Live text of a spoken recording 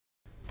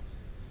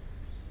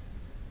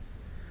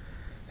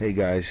Hey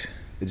guys,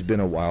 it's been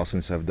a while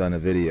since I've done a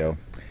video.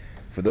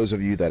 For those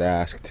of you that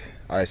asked,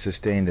 I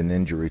sustained an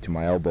injury to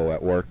my elbow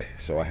at work,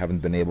 so I haven't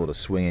been able to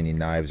swing any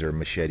knives or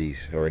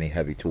machetes or any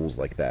heavy tools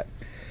like that.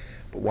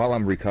 But while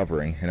I'm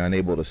recovering and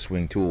unable to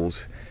swing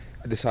tools,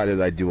 I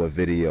decided I'd do a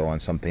video on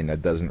something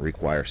that doesn't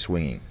require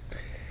swinging.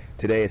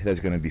 Today it is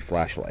going to be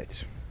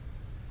flashlights.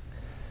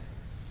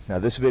 Now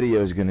this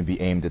video is going to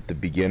be aimed at the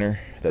beginner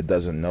that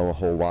doesn't know a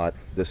whole lot.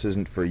 This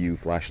isn't for you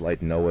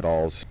flashlight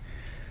know-it-alls.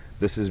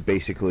 This is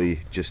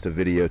basically just a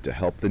video to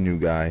help the new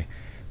guy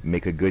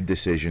make a good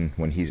decision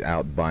when he's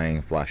out buying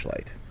a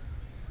flashlight.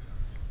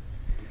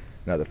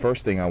 Now the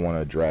first thing I want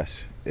to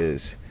address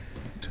is,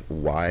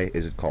 why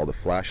is it called a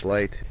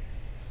flashlight?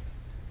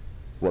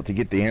 Well, to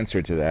get the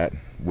answer to that,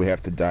 we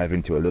have to dive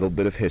into a little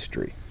bit of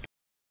history.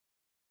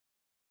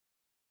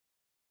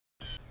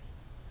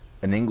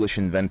 An English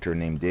inventor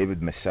named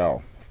David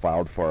Missel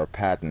filed for a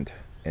patent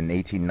in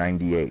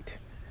 1898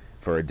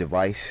 for a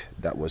device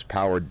that was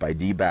powered by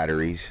D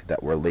batteries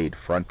that were laid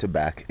front to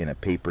back in a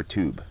paper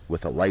tube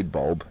with a light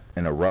bulb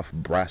and a rough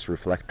brass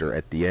reflector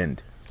at the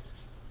end.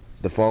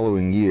 The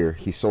following year,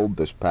 he sold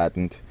this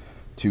patent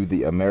to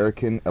the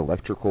American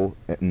Electrical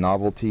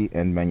Novelty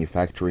and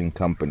Manufacturing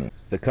Company.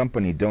 The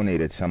company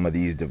donated some of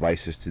these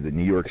devices to the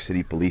New York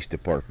City Police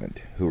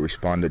Department, who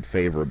responded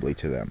favorably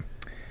to them.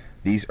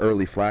 These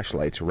early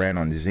flashlights ran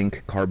on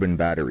zinc carbon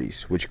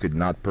batteries, which could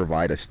not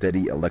provide a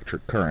steady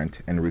electric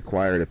current and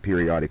required a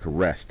periodic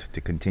rest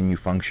to continue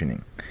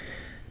functioning.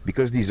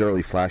 Because these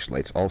early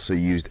flashlights also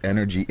used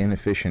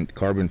energy-inefficient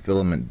carbon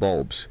filament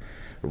bulbs,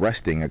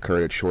 resting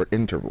occurred at short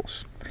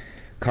intervals.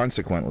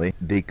 Consequently,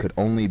 they could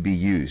only be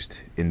used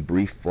in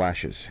brief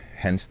flashes,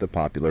 hence the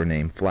popular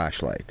name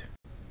flashlight.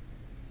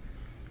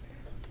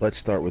 Let's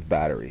start with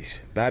batteries.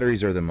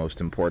 Batteries are the most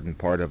important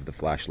part of the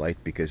flashlight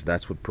because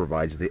that's what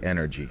provides the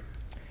energy.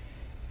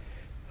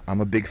 I'm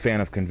a big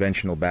fan of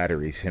conventional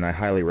batteries, and I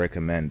highly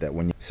recommend that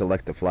when you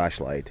select a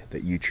flashlight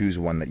that you choose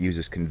one that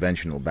uses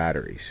conventional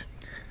batteries.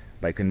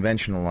 By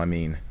conventional I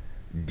mean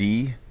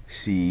D,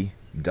 C,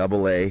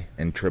 AA,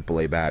 and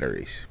AAA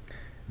batteries.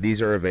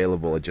 These are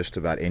available at just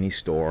about any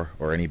store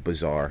or any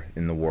bazaar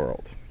in the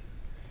world.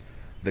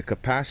 The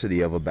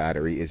capacity of a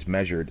battery is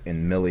measured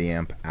in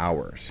milliamp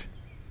hours.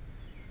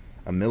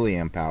 A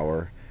milliamp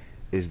hour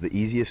is the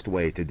easiest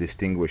way to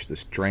distinguish the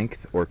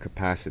strength or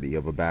capacity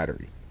of a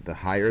battery. The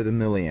higher the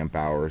milliamp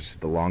hours,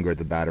 the longer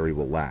the battery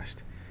will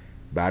last.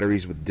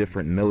 Batteries with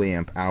different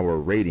milliamp hour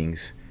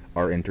ratings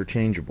are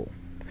interchangeable.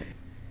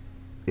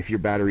 If your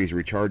battery is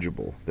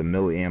rechargeable, the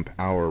milliamp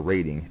hour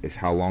rating is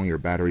how long your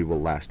battery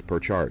will last per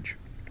charge.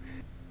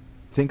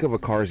 Think of a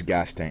car's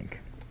gas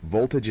tank.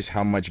 Voltage is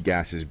how much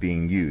gas is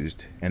being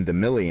used, and the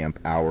milliamp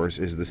hours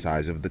is the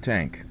size of the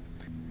tank.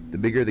 The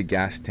bigger the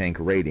gas tank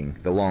rating,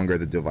 the longer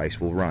the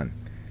device will run.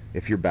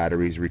 If your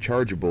battery is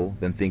rechargeable,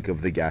 then think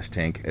of the gas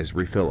tank as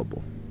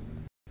refillable.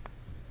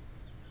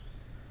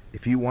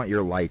 If you want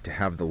your light to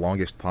have the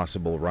longest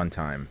possible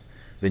runtime,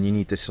 then you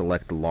need to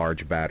select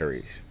large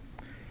batteries.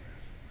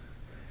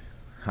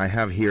 I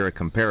have here a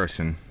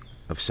comparison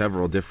of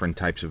several different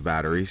types of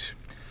batteries,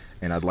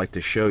 and I'd like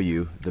to show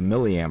you the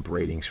milliamp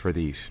ratings for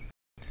these.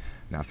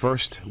 Now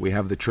first, we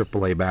have the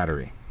AAA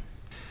battery.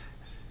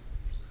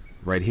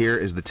 Right here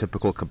is the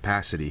typical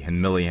capacity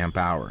in milliamp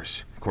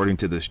hours. According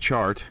to this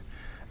chart,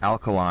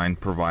 alkaline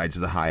provides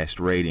the highest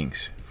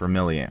ratings for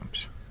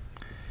milliamps.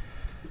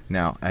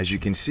 Now, as you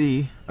can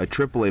see, a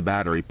AAA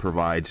battery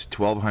provides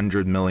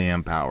 1200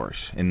 milliamp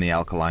hours in the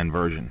alkaline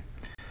version.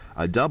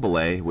 A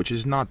AA, which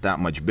is not that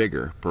much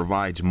bigger,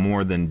 provides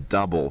more than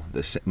double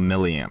the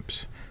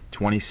milliamps,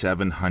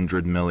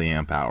 2700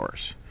 milliamp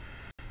hours,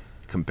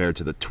 compared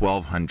to the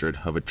 1200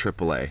 of a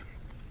AAA.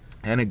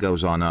 And it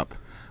goes on up.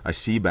 A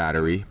C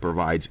battery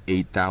provides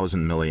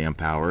 8000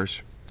 milliamp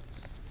hours,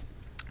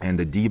 and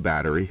a D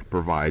battery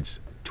provides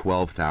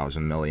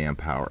 12,000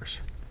 milliamp hours.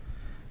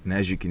 And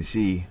as you can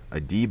see, a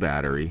D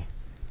battery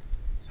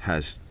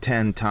has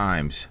 10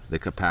 times the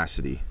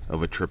capacity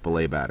of a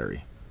AAA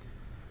battery.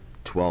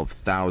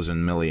 12,000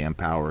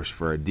 milliamp hours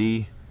for a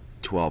D,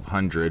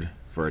 1200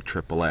 for a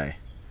AAA.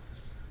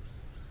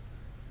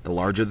 The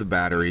larger the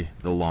battery,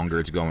 the longer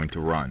it's going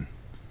to run.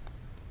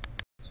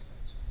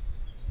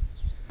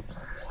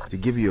 To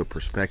give you a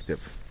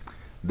perspective,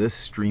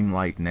 this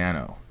Streamlight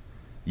Nano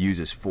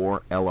uses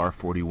 4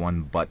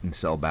 LR41 button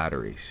cell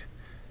batteries,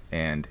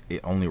 and it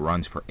only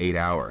runs for 8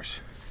 hours.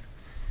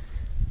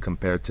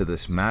 Compared to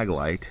this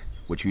Maglite,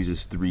 which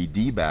uses 3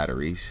 D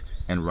batteries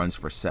and runs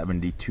for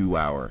 72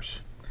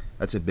 hours.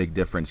 That's a big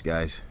difference,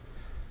 guys.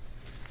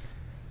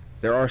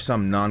 There are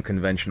some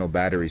non-conventional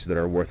batteries that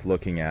are worth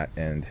looking at,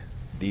 and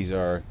these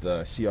are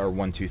the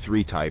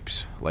CR123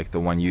 types, like the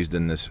one used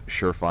in this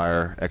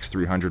Surefire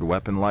X300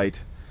 weapon light,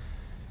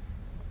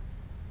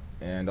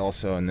 and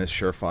also in this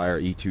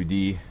Surefire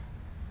E2D.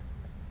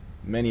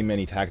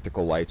 Many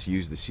tactical lights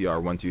use the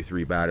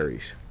CR123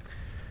 batteries.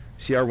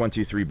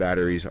 CR123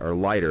 batteries are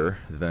lighter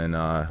than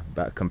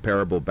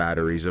comparable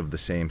batteries of the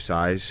same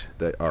size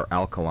that are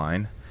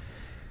alkaline.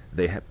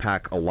 They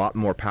pack a lot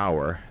more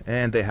power,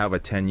 and they have a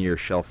 10-year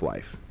shelf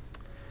life.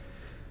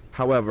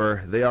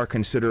 However, they are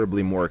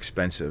considerably more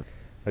expensive.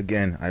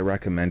 Again, I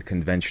recommend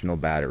conventional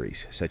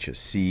batteries, such as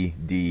C,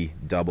 D,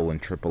 double,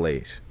 and triple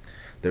A's.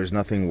 There's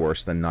nothing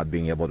worse than not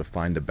being able to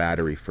find a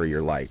battery for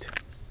your light.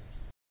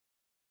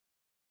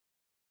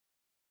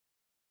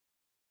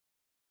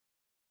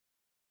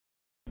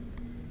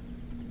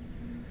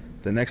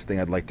 The next thing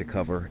I'd like to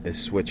cover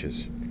is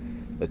switches.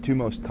 The two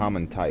most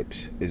common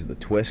types is the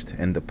twist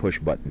and the push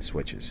button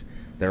switches.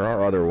 There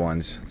are other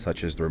ones,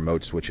 such as the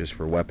remote switches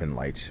for weapon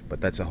lights,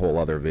 but that's a whole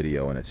other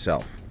video in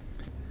itself.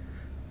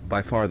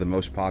 By far the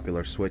most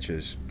popular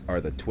switches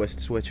are the twist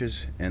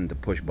switches and the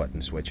push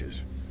button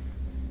switches.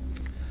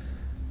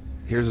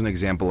 Here's an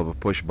example of a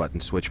push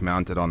button switch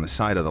mounted on the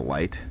side of the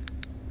light,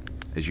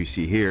 as you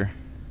see here.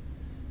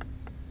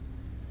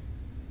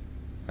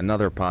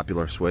 Another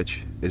popular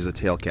switch is the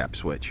tail cap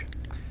switch.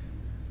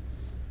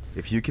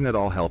 If you can at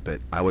all help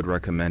it, I would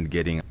recommend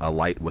getting a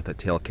light with a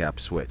tail cap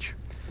switch.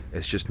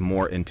 It's just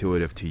more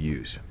intuitive to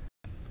use.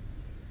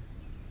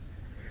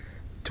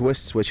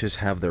 Twist switches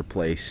have their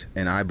place,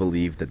 and I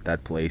believe that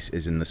that place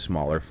is in the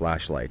smaller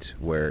flashlights,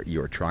 where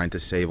you're trying to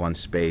save on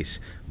space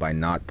by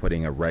not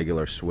putting a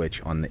regular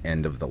switch on the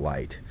end of the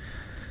light.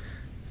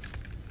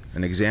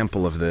 An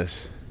example of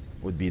this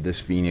would be this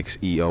Phoenix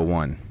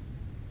E01.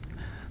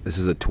 This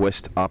is a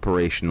twist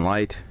operation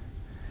light,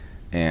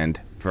 and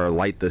for a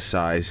light this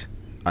size,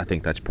 I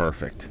think that's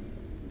perfect.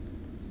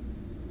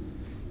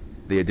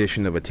 The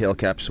addition of a tail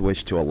cap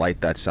switch to a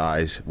light that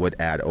size would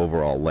add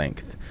overall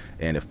length.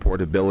 And if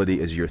portability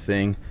is your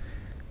thing,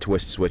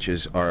 twist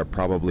switches are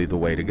probably the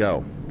way to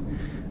go.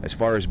 As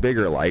far as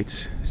bigger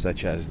lights,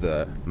 such as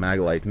the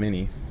Maglite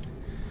Mini,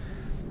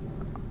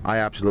 I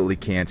absolutely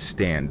can't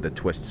stand the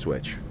twist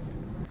switch.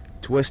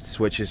 Twist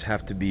switches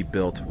have to be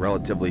built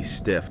relatively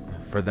stiff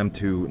for them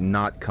to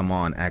not come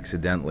on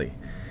accidentally.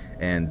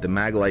 And the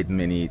Maglite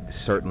Mini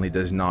certainly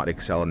does not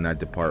excel in that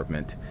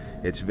department.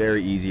 It's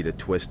very easy to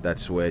twist that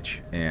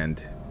switch,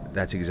 and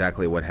that's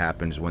exactly what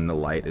happens when the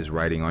light is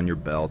riding on your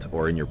belt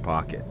or in your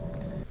pocket.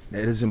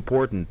 It is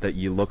important that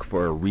you look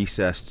for a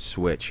recessed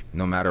switch,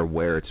 no matter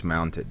where it's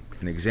mounted.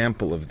 An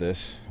example of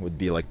this would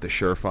be like the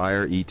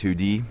Surefire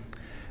E2D.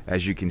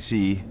 As you can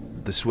see,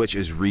 the switch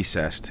is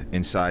recessed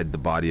inside the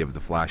body of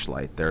the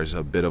flashlight. There's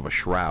a bit of a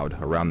shroud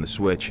around the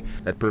switch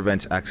that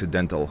prevents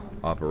accidental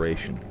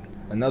operation.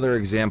 Another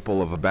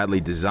example of a badly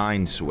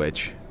designed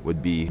switch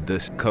would be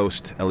this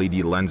Coast LED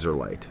lenser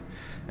light.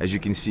 As you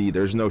can see,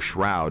 there's no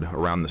shroud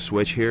around the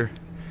switch here,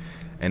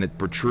 and it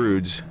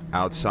protrudes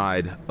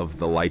outside of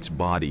the light's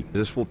body.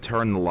 This will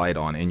turn the light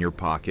on in your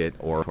pocket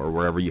or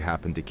wherever you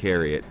happen to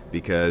carry it,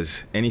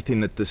 because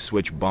anything that this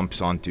switch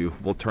bumps onto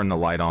will turn the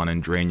light on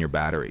and drain your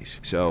batteries.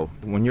 So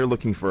when you're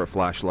looking for a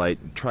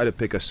flashlight, try to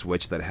pick a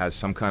switch that has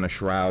some kind of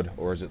shroud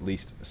or is at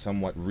least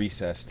somewhat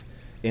recessed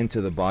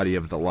into the body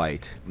of the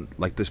light,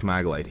 like this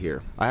Maglite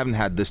here. I haven't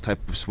had this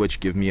type of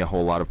switch give me a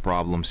whole lot of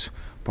problems.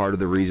 Part of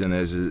the reason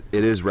is it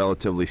is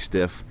relatively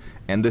stiff,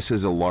 and this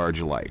is a large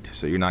light,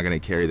 so you're not going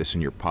to carry this in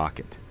your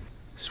pocket.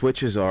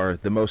 Switches are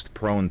the most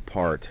prone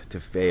part to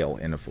fail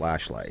in a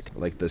flashlight.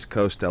 Like this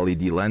Coast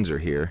LED lenser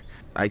here,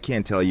 I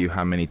can't tell you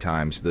how many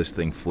times this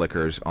thing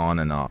flickers on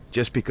and off,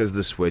 just because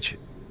the switch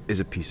is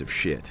a piece of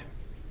shit.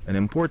 An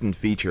important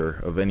feature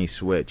of any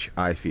switch,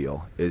 I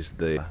feel, is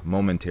the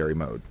momentary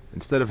mode.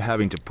 Instead of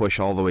having to push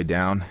all the way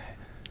down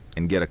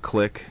and get a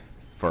click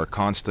for a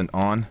constant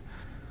on,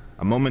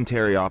 a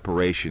momentary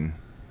operation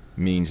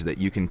means that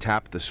you can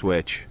tap the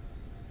switch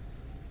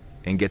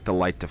and get the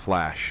light to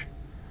flash.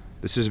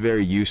 This is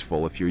very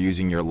useful if you're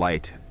using your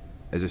light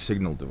as a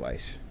signal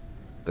device.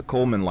 The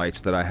Coleman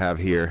lights that I have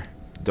here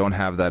don't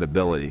have that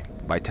ability.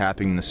 By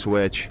tapping the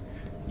switch,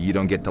 you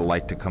don't get the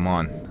light to come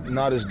on.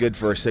 Not as good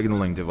for a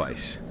signaling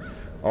device.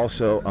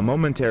 Also, a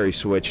momentary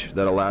switch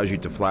that allows you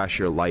to flash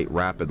your light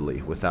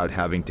rapidly without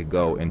having to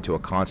go into a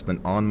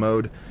constant on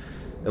mode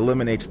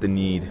eliminates the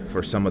need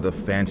for some of the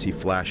fancy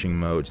flashing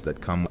modes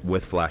that come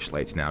with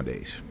flashlights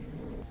nowadays.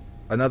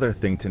 Another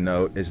thing to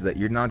note is that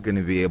you're not going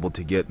to be able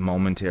to get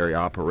momentary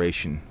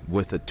operation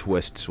with a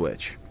twist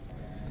switch.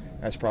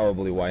 That's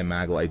probably why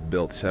Maglite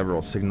built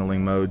several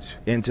signaling modes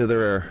into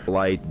their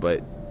light,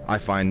 but I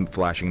find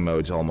flashing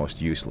modes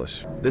almost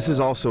useless. This is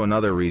also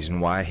another reason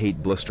why I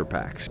hate blister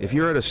packs. If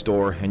you're at a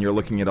store and you're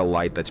looking at a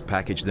light that's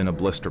packaged in a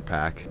blister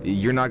pack,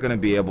 you're not going to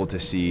be able to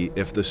see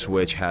if the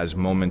switch has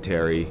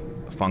momentary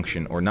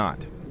function or not.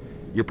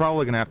 You're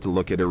probably going to have to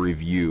look at a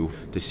review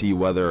to see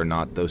whether or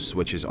not those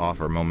switches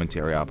offer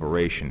momentary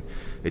operation.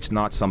 It's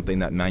not something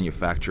that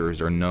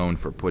manufacturers are known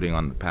for putting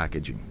on the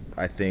packaging.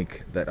 I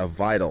think that a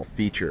vital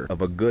feature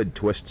of a good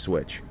twist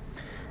switch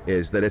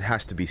is that it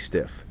has to be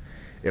stiff.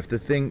 If the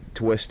thing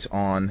twists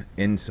on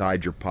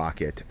inside your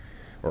pocket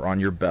or on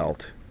your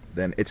belt,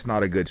 then it's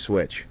not a good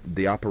switch.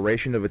 The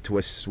operation of a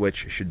twist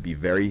switch should be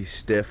very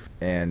stiff,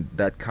 and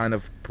that kind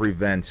of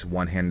prevents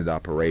one-handed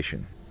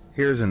operation.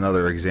 Here's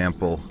another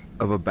example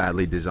of a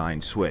badly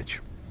designed switch.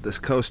 This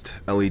Coast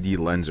LED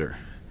lenser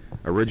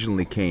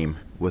originally came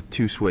with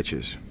two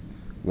switches.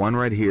 One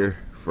right here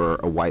for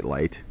a white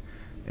light,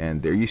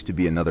 and there used to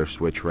be another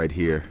switch right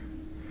here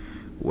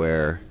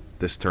where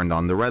this turned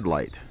on the red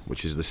light,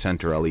 which is the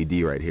center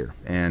LED right here.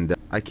 And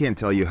I can't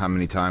tell you how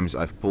many times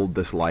I've pulled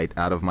this light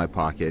out of my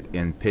pocket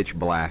in pitch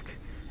black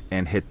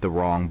and hit the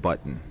wrong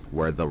button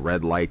where the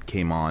red light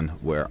came on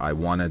where I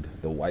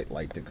wanted the white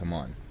light to come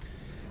on.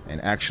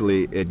 And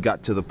actually it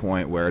got to the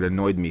point where it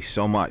annoyed me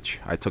so much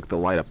I took the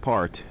light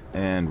apart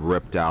and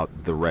ripped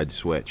out the red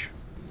switch.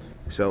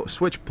 So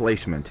switch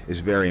placement is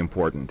very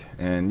important,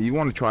 and you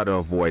want to try to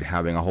avoid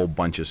having a whole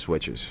bunch of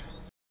switches.